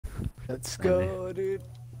Let's go, dude.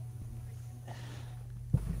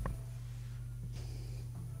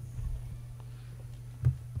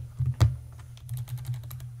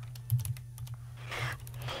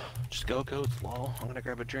 Just go, goats, lol. I'm gonna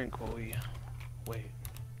grab a drink while we wait.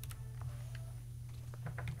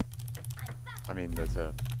 I mean, there's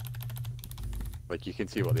a... Like, you can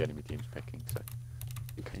see what the enemy team's picking, so...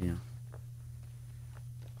 Yeah.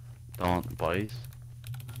 Don't, boys.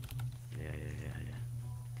 Yeah.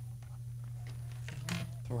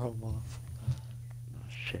 Throw him off. Oh,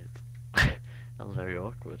 shit. That was very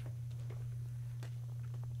awkward.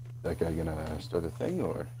 That guy gonna start a thing,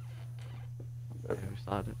 or? Yeah, we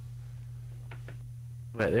started.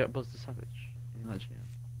 Wait, they got Buzz the Savage. Can you imagine?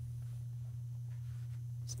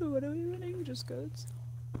 So what are we running? Just goats?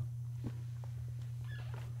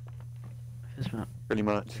 This map. Pretty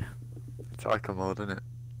much. It's Eichenwalde, isn't it?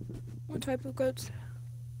 What type of goats?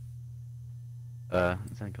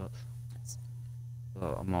 Zengots.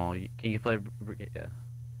 So, more. Can you play Brigade? Yeah.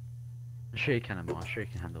 I'm sure you can, Amor. I'm sure you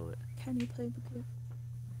can handle it. Can you play Brigade?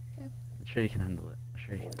 I'm sure you can handle it. I'm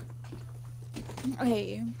sure you can. I hate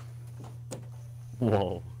you.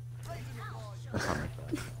 Whoa. I can't make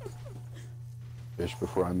that. Fish,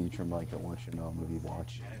 before I mute your mic, I want you to know I'm gonna be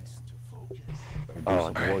watching. Better do Oh,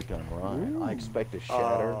 some great. work on Ryan. I expect a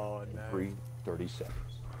shatter Oh, in no. 30 seconds.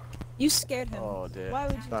 You scared him. Oh, dear. Why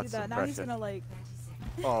would you That's do that? Now he's impressive. gonna like.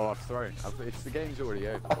 Oh, I've thrown. It's the game's already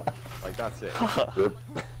over. Like, that's it. Good.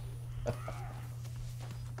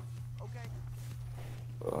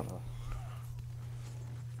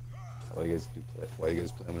 Why you guys do play? Why you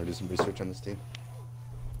guys play? I'm gonna do some research on this team.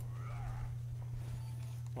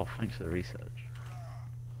 Oh, thanks for the research.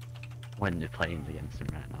 When you're playing against him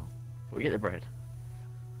right now. We get the bread.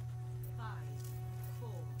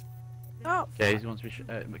 Oh. Okay, he wants to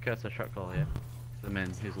be Curse a shot call, yeah. To the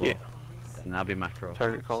men, who's low. Yeah. And I'll be macro.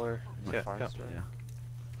 Target caller. Yeah, Yeah. Yeah.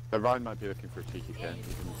 So Ryan might be looking for a cheeky pin,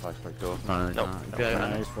 even the flash break door. No. Okay,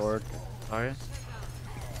 Nice forward. Are you?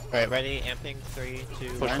 Alright, ready? Amping. 3, 2,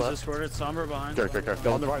 Push 1. Line's left. distorted. Somber behind. Go.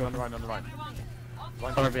 On the right. Line.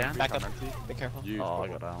 Somber behind? Back up. Be careful. You Oh, I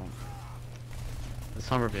got out. The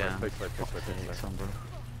Somber behind. Play. Somber.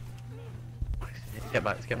 Get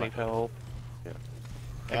back, get Need back. help.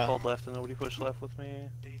 I Yeah. called left and nobody pushed left with me.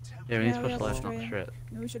 Yeah, we need Yeah, to we push have left, to not straight. straight.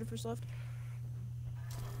 No, we should have first left.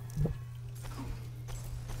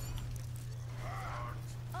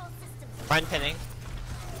 Ryan pinning.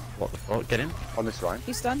 What the fuck? Get him? On this line.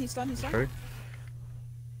 He's stunned. True.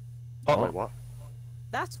 Oh, wait, what?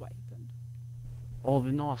 That's why he pinned. Oh,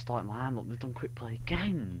 they know I started my hand up. They've done quick play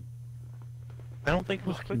again. I don't think it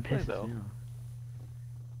was Fucking quick play pisses though. me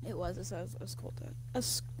off. It was. It says escort that.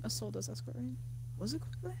 Assault as escort, right? Was it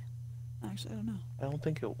quick play? Actually, I don't know. I don't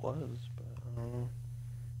think it was, but I don't know.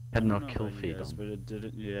 Had I no don't know kill about you feed guys, on. but it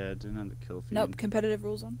didn't. Yeah, it didn't have the kill feed. Nope. Competitive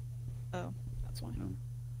rules on. Oh, that's why. No.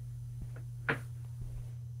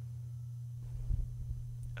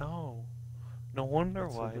 Oh. No wonder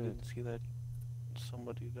That's so why I weird. didn't see that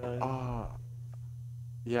somebody died. Ah.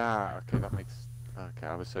 Yeah, okay, that makes... Okay,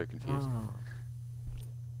 I was so confused. Oh.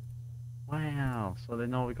 Wow, so they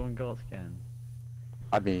know we're going goats again.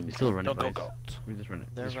 I mean... We still run it, Don't go boys. goats. We just run it.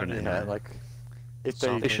 They're Just run it. running Yeah, now. like... If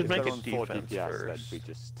So they, they should if make they're a on 4 defense DPS, then first. we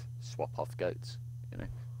just swap off goats, you know?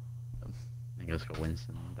 I think it's got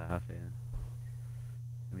Winston on the half here.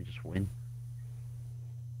 Can we just win?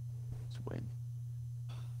 Just win.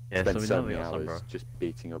 Yeah, Spent so we so know we many got some, bro. hours just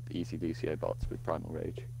beating up easy Lucio bots with Primal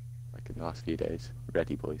Rage. Like in the last few days.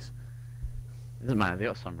 Ready, boys. It doesn't matter, they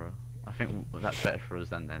got Sombra. I think that's better for us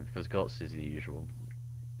then, because Goats is the usual.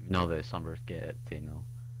 We know there's Sombra get it, you know.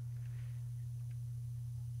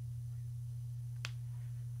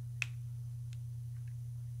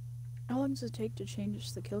 How long does it take to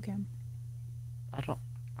change the kill cam? I'll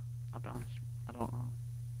be honest, I don't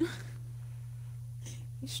know.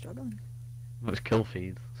 He's struggling. Well, it's kill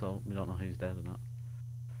feed, so we don't know who's dead or not.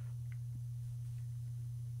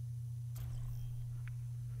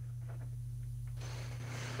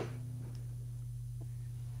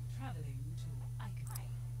 Traveling to Eichenwalde.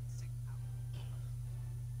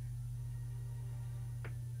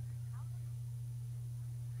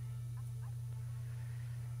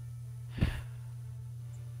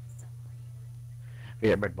 We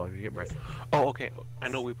get bread, boys, we get bread. Oh, okay. I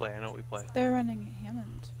know we play. They're running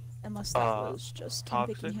Hammond. Unless that was just him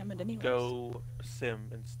picking Toxic, Hammond anyways. go Sim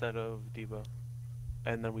instead of Debo.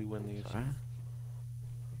 And then we win these. Sorry?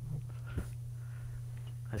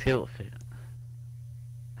 Let's get a little fit.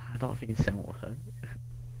 I don't think it's similar.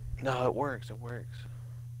 No, it works.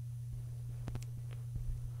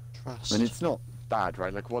 Trust. I mean, it's not bad,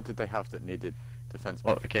 right? Like, what did they have that needed defense?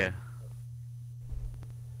 Oh, okay.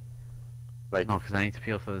 Like, No, because I need to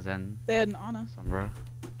peel for the Zen. They had an Ana. Sombra.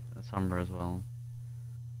 Sombra as well.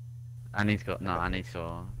 I need to go. No, I need to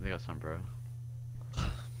go. They got Sombra. I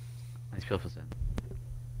need to peel for Zen.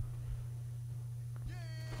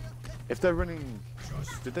 if they're running,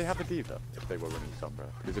 did they have a diva if they were running Sombra?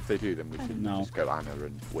 Because if they do, then we can No. just go Ana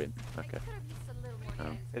and win. Okay.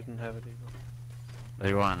 They didn't have it either.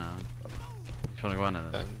 They go Ana. Which one go Ana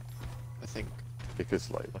then? I think.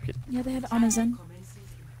 Because like, Fuck it. Yeah, they had Ana Zen.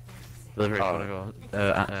 Delivery, Oh. wanna go?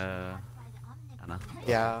 Ana.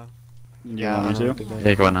 Yeah. You want me to? that'd be good.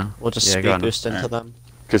 Yeah, go Ana. We'll just Yeah, speed go on. boost into Alright. them.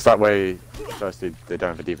 because that way, firstly, they don't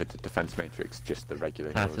have a diva to defense matrix, just the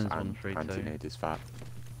regular heroes Patterns, and 1, 3, 2. anti-nade is fat.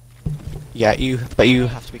 Yeah, but you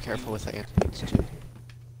have to be careful with the antidotes too.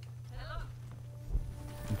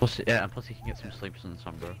 And plus, yeah, and plus you can get some sleeps on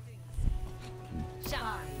Sombra. 5,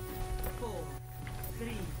 4, 3,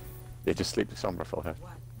 They just sleep with Sombra full health.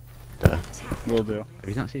 Will do. If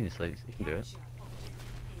he's not seen his sleeps, he can do it.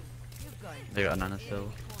 They got an Ana still.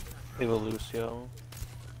 They will Lucio.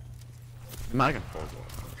 They might have gone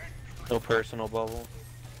No personal bubble.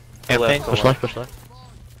 Amping. Push left, push left.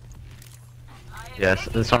 Yes,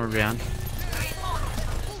 there's Sombra behind.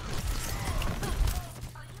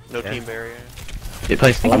 No Yeah. team barrier. It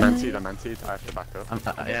plays I'm full. anti-ed, I have to back up.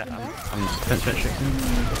 Yeah, I'm defense matrix.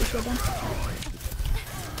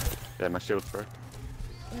 Yeah, my shield's broke.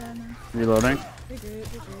 Yeah, no. Reloading. You're good, you're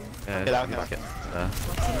good. Yeah, Get out, back get it.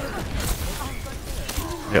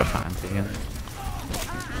 We got fine again.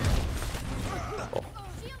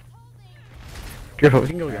 Careful, we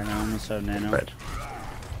can go Yeah, again. no, almost have nano. Red.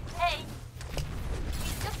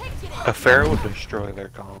 A pharaoh would destroy their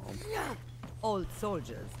column. Old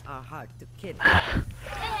soldiers are hard to kill.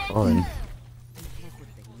 All in.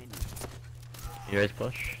 You guys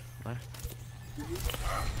push? Left.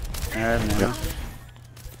 I have nano.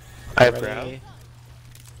 I have Ready? grab.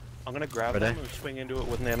 I'm gonna grab Ready? them and swing into it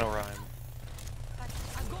with Nano Rhyme.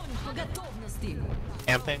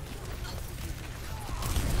 Amping.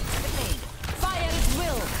 Fire at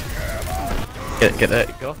will. Get there,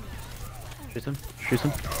 go. Shoot him, shoot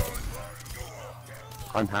him.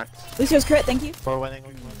 I'm hacked. Lucio's crit, thank you. We're winning.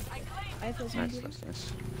 I have those Nice, nice. nice,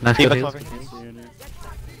 nice. Nice Diva good heals. cover here.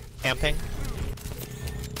 Amping.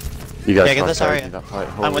 You guys Yeah, get can't this carry area. that fight.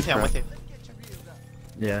 I'm Holy with you, I'm crap. with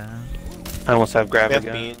you. Yeah. I almost have grab We have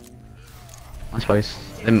again. beat. I suppose.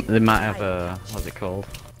 They might have what's it called?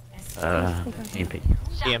 EMP.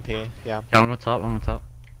 EMP, yeah. Yeah, one on top, one on top.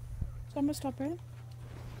 So I'm gonna stop right.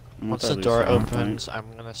 Once the door opens, I'm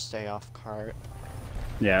gonna stay off cart.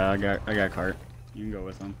 Yeah, I got cart. You can go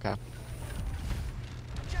with them. Okay.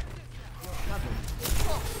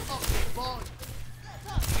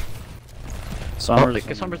 Sombra's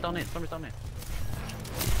Get Sombra's down here, Sombra's down here.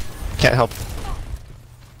 Can't help.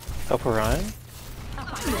 Help Orion?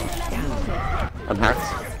 I'm hacked.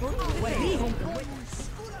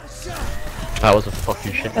 That was a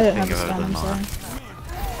fucking shit I didn't thing have a I've ever stun, done. I'm sorry.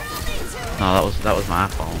 No, that was my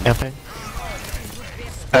fault. Amping.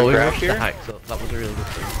 Oh, we grab rushed the here? hack, so that was a really good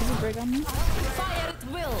thing. Did you break on me? Fire at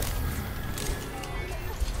will.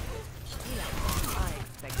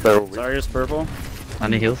 They're all weak. Sorry, it's purple.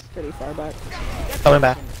 Any heals? Pretty far back. Coming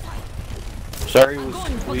back. Sorry, was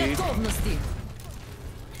weed.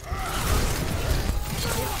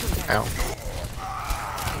 Ow.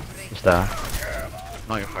 Just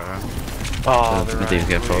not your fire. Oh, The they're Dave's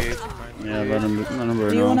right. getting Weed. Yeah, let him burn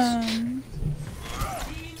Do you else. wanna?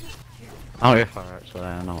 I'll get fire actually,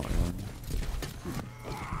 I know what you're doing.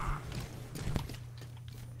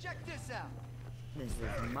 This is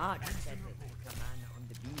much better than command on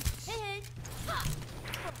the beach.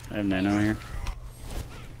 I have nano here.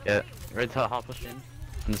 Yeah, ready to hop push in.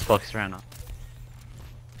 And this box around up.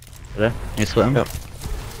 There? You split him? Yep.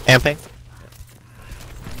 Amping.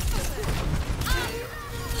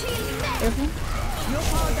 Careful. You're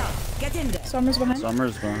powered up. Get in there. Summer's behind.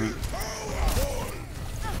 Summer's behind.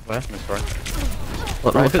 Where? Miss right.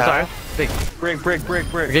 Look, Right look at side. Zara. Big. Break, break, break,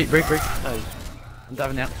 break. Break. Nice. I'm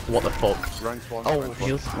diving out. What the fuck? Run spawn. Oh, run spawn.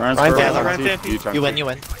 heals. Ryan's Ryan's purple. down, Ryan's Anti, down. You win, you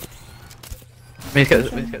win. We need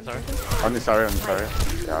to get Zara. I'm sorry, I'm sorry.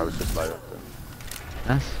 Yeah, I was just like,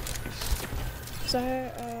 Nice. So,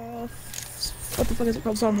 what the fuck is it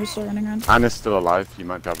called? Summer's still running around. Anna's still alive. You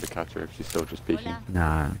might be able to catch her if she's still just peeking.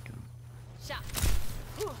 Nah. That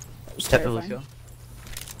was Step to terrifying. Lucio.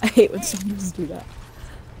 I hate when Summers do that.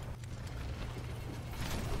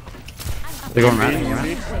 They're going around.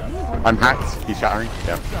 I'm hacked. He's shattering.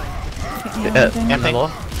 Yeah. Amping. Oh,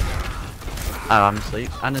 I'm asleep.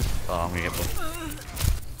 Anna's. Oh, I'm gonna get both.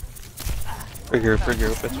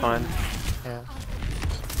 Regroup, it's fine. Yeah.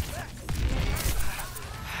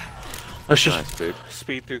 Let's just Nice, dude.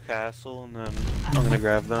 speed through castle and then I'm gonna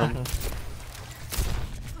grab them.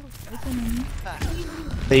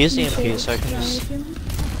 They use EMP, so I can just...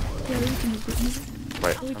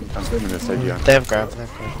 Wait, I'm gonna save you. They have grab, they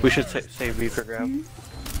have grab. We should save B for grab.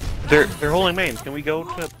 They're holding mains. Can we go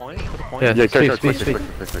to a point? To the point? Yeah. Yeah, go, Speed,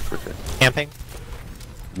 quickly. Camping.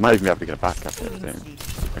 Might even be able to get a back after everything.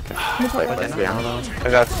 Okay. Wait, let's be out. I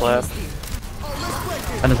got slapped.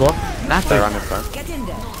 And as well. That's They're on this side.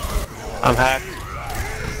 I'm hacked.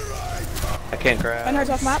 I can't grab.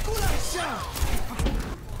 Reinhardt's off map.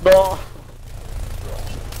 No.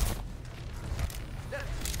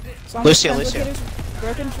 Lucio, Lucio.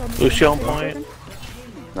 Lucio on point.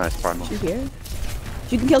 Nice, primal. She's here.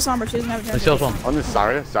 She can kill Sombra, she doesn't have a Let's chance. kill one. On this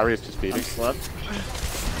Zarya, Zarya's just feeding.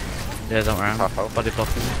 Yeah, don't worry. Half health. Body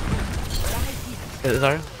blocking. Hit the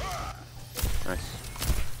Zarya.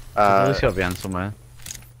 Nice. He's got behind somewhere.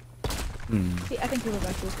 Hmm. I think he'll go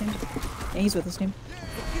back to his team. Yeah, he's with his team.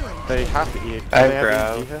 They have to eat. I They have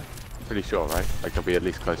grab. EMP here? Pretty sure, right? Like they'll be at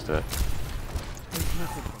least close to it.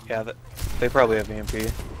 Yeah, they probably have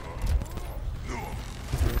EMP.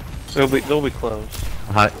 They'll be close.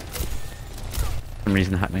 Hi. For some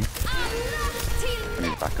reason happening. I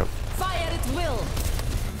need backup. Fire at will.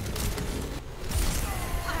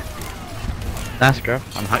 Nice grab.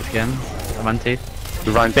 I'm hacked again. I'm anti.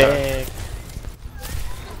 The Ryan Big.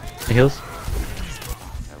 He heals.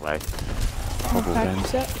 No way.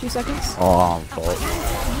 Back, 2 seconds. Oh, I'm full.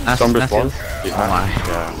 Nice, Sombra's nice one. heals. He's Oh back. my.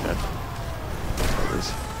 Yeah, I'm dead. That is.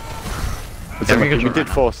 But Yeah, then, we like, could we try did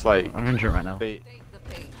right force like I'm injured right now. they.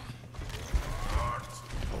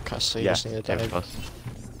 Okay, so you Yeah, just need to Yeah, dive. plus.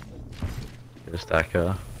 Get a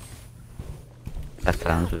stacker. Left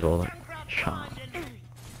hands with all that charm.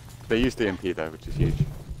 They use the MP though, which is huge.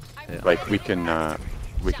 Yeah. Like we can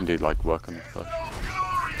do like work on this push.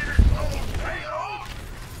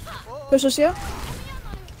 Push Lucio.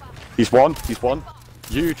 He's one.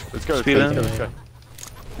 Huge. Let's go. Speed in. Let's go.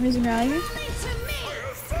 I'm using rally here.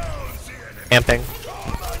 Camping.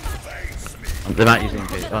 They might use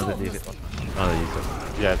it. Oh, they use it. Oh, they use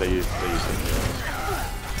it. Yeah, they use it.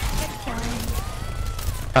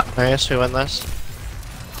 Nice, we win this.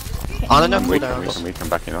 On and up, We cooldowns. can come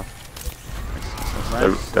back in off.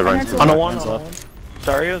 Nice. They're running. On a one. One's left.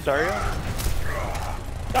 Zarya.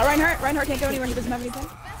 Got Reinhardt. Reinhardt can't go anywhere. He doesn't have anything.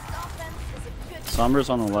 Sombra's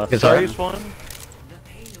on the left. It's side. Zarya's one.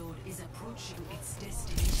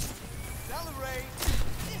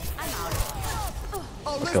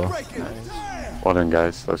 Let's go. Well done,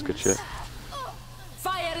 guys. That was good shit.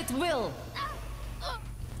 Fire at will.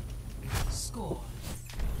 Score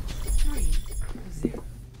 3-0.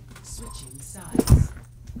 Switching sides.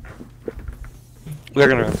 They're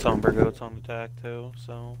gonna have Sombra goats on attack too,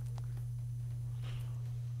 so.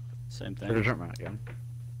 Same Get a thing. jump right again.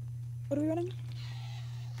 What are we running?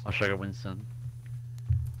 I'll show you Winston.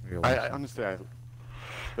 I honestly,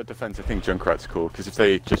 for defense, I think Junkrat's cool because if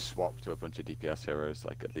they just swap to a bunch of DPS heroes,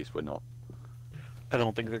 like at least we're not. I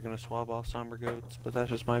don't think they're gonna swap off Sombra goats, but that's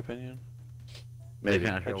just my opinion. Maybe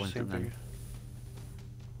I I show just Winston think then.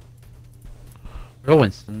 Go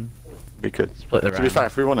Winston. We could. Split the To be round. fair,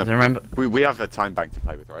 if we want to, Remember, we have a time bank to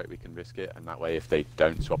play with, right? We can risk it, and that way, if they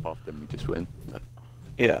don't swap off, then we just win.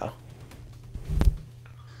 Yeah.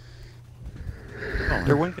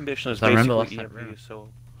 Their win condition is So I remember basically last time, EMP, so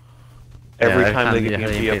Yeah, every every time time they you get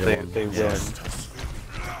have EMP EMP, up, they they win. win.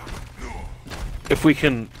 If we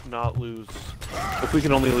can not lose, if we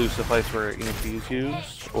can only lose the fights where EMP is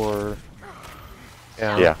used, or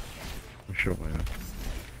Yeah. I'm sure we will.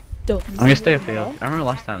 Don't. I'm gonna stay up here. I remember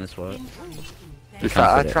last time this worked. To be fair,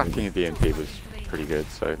 our tracking of the MP was pretty good,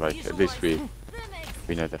 so like at least we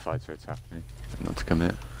know the fights where it's happening, and not to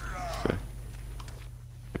commit. So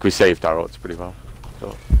like we saved our ults pretty well.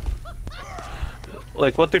 So.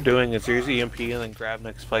 like what they're doing is there's EMP and then grab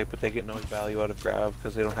next fight, but they get no value out of grab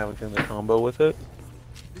because they don't have anything to combo with it.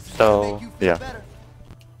 So Yeah.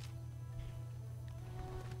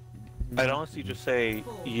 I'd honestly just say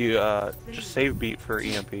you just save beat for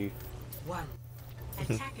EMP. One.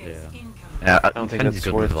 Yeah. Attackers incoming. Yeah, I don't think Fenn's it's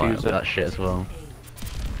good worth with like, using. that shit as well.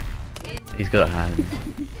 He's good at hand.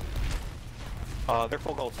 They're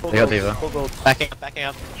full gold. Full They got gold. Diva. Full gold. Backing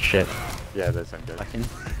up. Shit. Yeah, those sound good. Back in.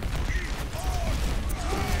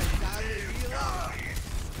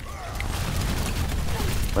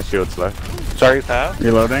 My shield's low. Sorry, half.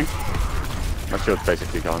 Reloading. My shield's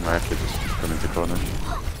basically gone. I have to just come into corner.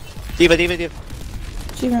 Diva, Diva, Diva.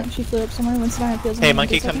 She flew up somewhere. Winston I feels. Hey,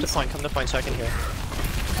 monkey, come to point so I can hear.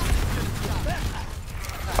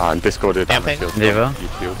 I'm discorded. and my Camping. shield's Diva. gone.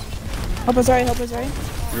 Huge shield. Help us, right? Help us, right?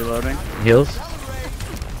 Reloading. Heals.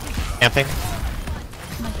 Camping.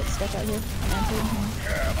 Might get stuck out here.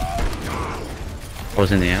 I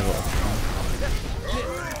was in the air.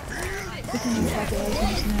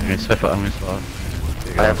 I'm gonna swap it, I'm gonna swap.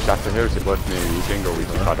 I have Shatter here. Is it worth me using, or we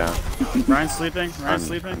can cut down? Ryan's sleeping. Ryan's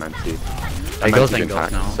sleeping. And then T. He goes in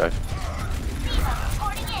goals now. So.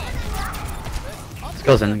 This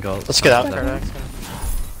goes in goals. Let's get out.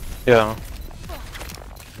 Yeah.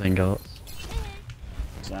 In goals.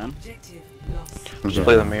 Zen. Let's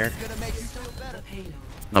play the mirror.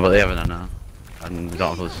 No, but they haven't now. And we don't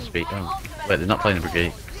have close to speak. Oh. Wait, they're not playing the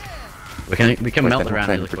brigade. We can melt the round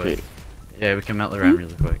really quick. Yeah, we can melt the round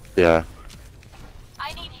really quick. Yeah.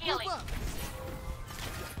 I need healing.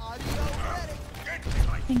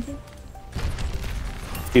 Thank you.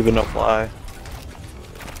 Even no fly.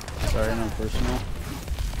 Sorry, no personal.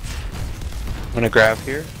 I'm gonna grab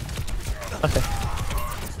here. Okay.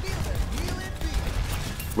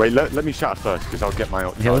 Wait, let me shatter first, because I'll get my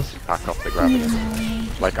ult Heals? back off the grab again.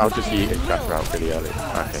 Like, I'll just eat and shatter out really early.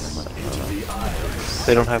 Okay,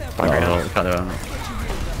 They don't have Oh, fire. we can't do it.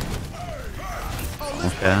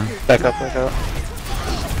 Okay. Back up, back up.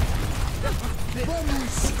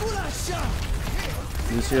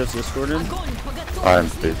 Lucio's discorded. I'm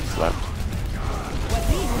big left.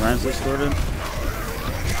 Ryan's discorded.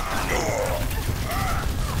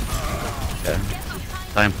 Okay.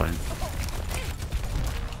 Time point.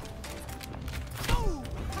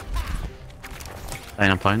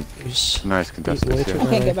 Time point. Nice contested. I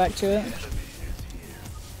can't get back to it.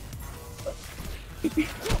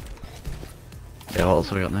 Yeah, what else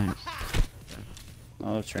have we got next?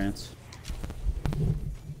 Oh, trance.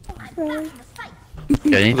 Right.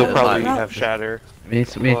 Yeah, you need They'll to, probably like, have shatter. we need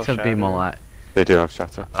to be more like. They do have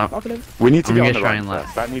shatter. Talkative. We need to I'm get gonna on the try right and let-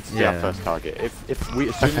 first. That needs to be yeah. our first target. If we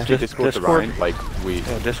as soon as Okay. we Discord the Discord. Rhine, like we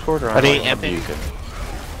Yeah, Discord or Are they online? amping? use it.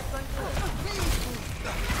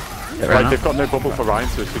 Yeah, Like right they've got no bubble for Ryan,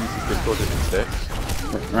 so as soon as he's Discorded in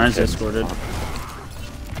 6. Ryan's discorded.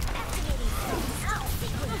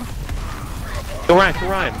 Go Ryan, go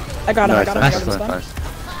Ryan. I got him, I Nice, got him, I got him. nice, It's fine.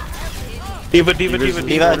 nice. Diva, Diva, Diva's Diva,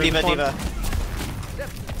 Diva, Diva. Diva,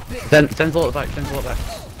 Diva. Send a lot back, send a lot back.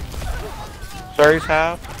 Sorry's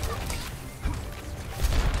half.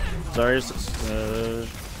 Sorry,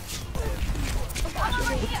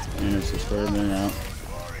 and it's discorded in and out.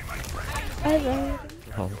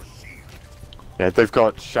 Oh. Yeah, they've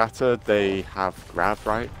got Shatter, they have Grab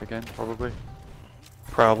right again, probably.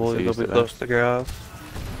 Probably, So they'll used be to close to grab.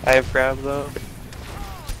 I have grab though.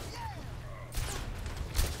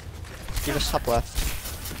 You just top left.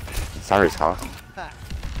 Sorry's half.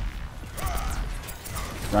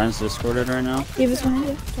 Ryan's discorded right now. Davis behind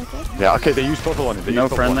you. Talkative. Yeah, okay, they use bubble on him. They No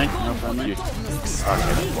use bubble friendly. on him. No friendly. Okay, that's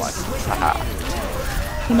why. Haha.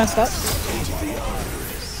 He messed up.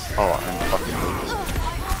 Oh, I'm fucking.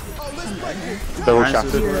 They're all Ryan's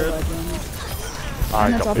shattered. discorded.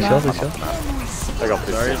 I got Top this. left. I got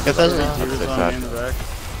this. Sorry, Get those Diva's That's on sad. me in the back.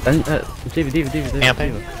 Then, Diva.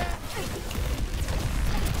 Amping.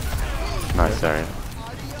 Nice area.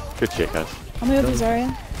 Good shit, guys. I'm gonna go with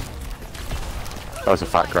Zarya. That was a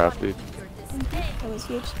fat grab, dude. That was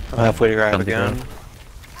huge. I'm halfway to grab Come to again.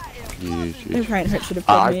 Huge, If huge. Ryan Hurt should have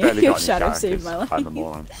I've pulled me. barely Your got any shadow shatter saved 'cause my life. I'm a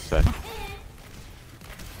moron, so.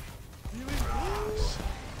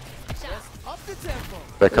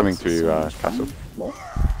 They're coming to castle.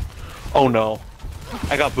 Oh no.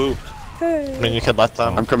 I got booped. I mean, you could let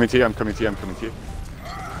them. I'm coming to you, I'm coming to you, I'm coming to you.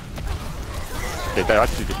 Okay, they're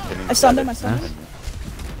actually just killing I stunned him, I each stunned other. him.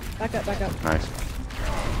 Back up, back up. Nice.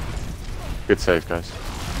 Good save, guys.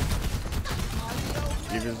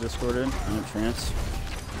 Diva's discorded. I'm in trance.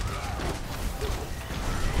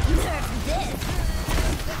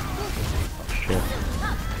 Shit.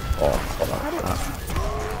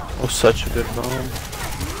 Oh, such a good bomb.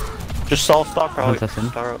 Just stall stock probably.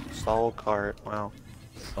 Contesting. Stall cart. Wow.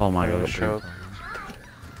 Oh my god. Choke.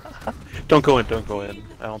 Don't go in, don't go in.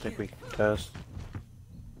 I don't think we can test.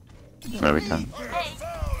 No, we can.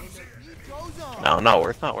 No, not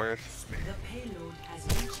worth, not worth.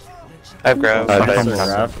 I have grab. Uh, Nice they-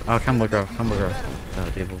 grab. Oh, combo grab.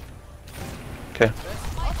 Diva. Okay.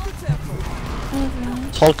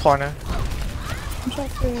 Hold corner. I'm trying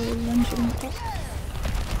to lunging the top.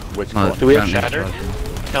 Which No, one? Do we have Ryan shatter?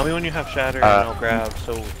 discorded. Tell me when you have shatter and I'll grab.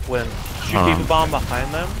 So when shoot Um, Diva bomb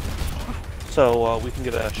behind them, so we can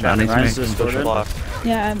get a I shatter. need to Ryan's make Push discorded. block.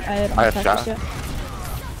 Yeah, I don't I have practice shot. yet.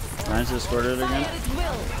 Ryan's discorded again.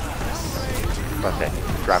 Okay,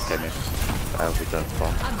 grab came in. That'll be done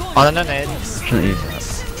for. On an nade. Shouldn't use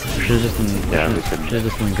that. We should've just done, Yeah, we shouldn't. should've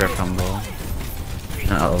just done grab combo.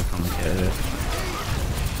 Not overcomplicated.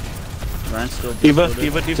 Ryan's still Diva, discorded.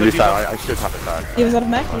 Diva, To Diva, be fair, Diva. I should have it back. He was out of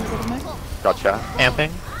mech, he was out of mech. Gotcha.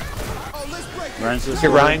 Amping. Ryan's just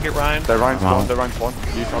Get Ryan, get Ryan. They're Ryan's one, they're Ryan's one.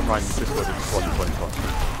 You on Ryan, just go to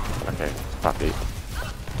one. Okay, happy.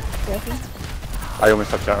 I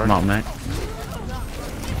almost have Shatter. Come on, mate.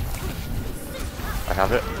 I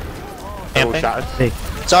have it. They're all shattered. Hey.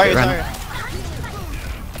 Sorry, Run. sorry.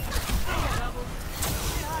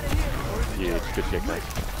 Yeah, good shit, guys.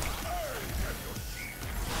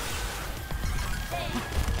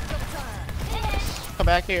 Come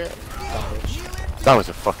back here. That was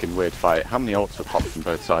a fucking weird fight. How many ults were popped from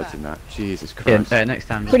both sides in that? Jesus Yeah, Christ. next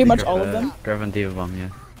time. Pretty much all of them. Grav and Diva Bomb, yeah.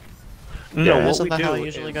 No, Yeah, what isn't we that do how it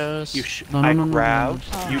usually goes? You No, I no, no,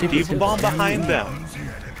 grabbed, no, no. you Keep it Diva Bomb simple. behind them,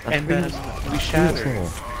 and then we shattered.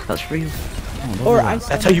 That's real. Oh, Or don't do I. that.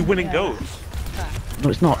 That's how you win and goes. No,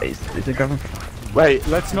 it's not. It's a Grav and... Wait,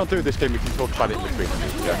 let's not do this game. We can talk about it in between.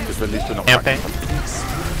 Yeah, because at least we're not Camping.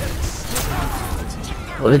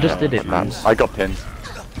 Well, they just did it, man. I got pinned.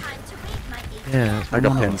 Yeah, I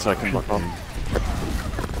got pinned, so I can block off.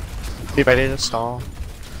 Be ready to stall.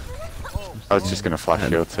 I was just gonna flash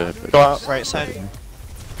shield to. Go out right side.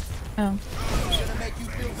 Oh.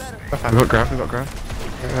 We got Grav, we got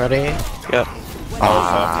Grav. Ready? Yep.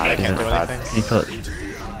 Ah, I can't do bad. anything. He touched.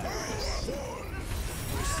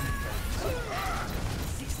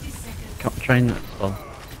 Can't train it. Oh.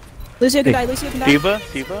 Lucio can die. Lucio can die.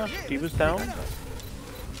 Diva's down.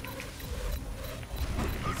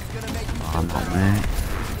 Oh, I'm not, mate.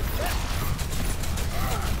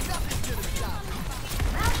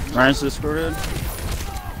 Ryan's discorded.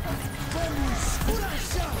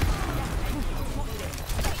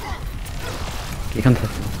 You can touch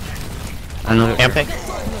him. Another Camping. I'm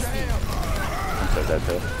so dead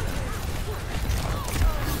there.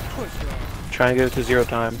 Try and get it to 0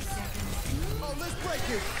 time.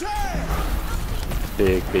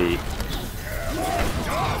 Big beat.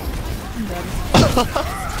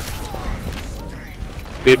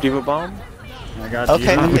 We have Diva Bomb. I got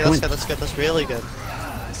Okay, you. okay, that's good, that's good, that's really good.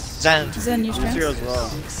 Zen. Zen, use Zero as well.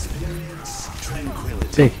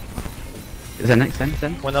 Big. Is that next? Zen?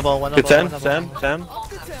 Winnable, winnable, It's Zen, winnable. Zen.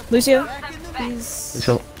 Lucio. He's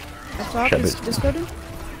So, up top. Shut He's it. discorded.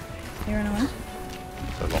 He ran away.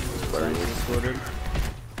 So lost is where he is. Discorded.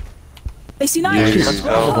 They see 9. Yes. Let's go.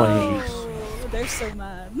 Oh, they're so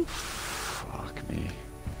mad. Fuck me.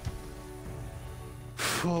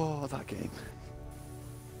 Oh, that game.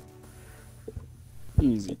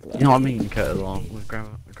 Easy. you know what I mean, Kurt, as well? With Grav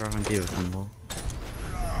and Diva combo.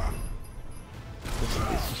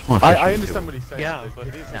 It's just more I efficient. understand what he's saying. Yeah, but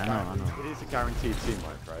it is, Yeah, I know. it is a guaranteed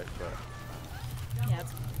teamwork, right? But Yeah.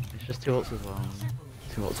 It's just 2 ults as well.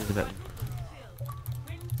 2 ults is a bit...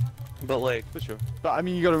 But like, for sure. But I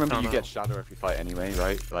mean, you gotta remember No, you no. get shadow every fight anyway,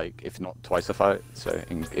 right? Like, if not twice a fight. So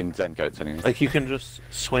in Zen Goats anyway. you can just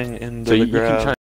swing into So the you can grab. try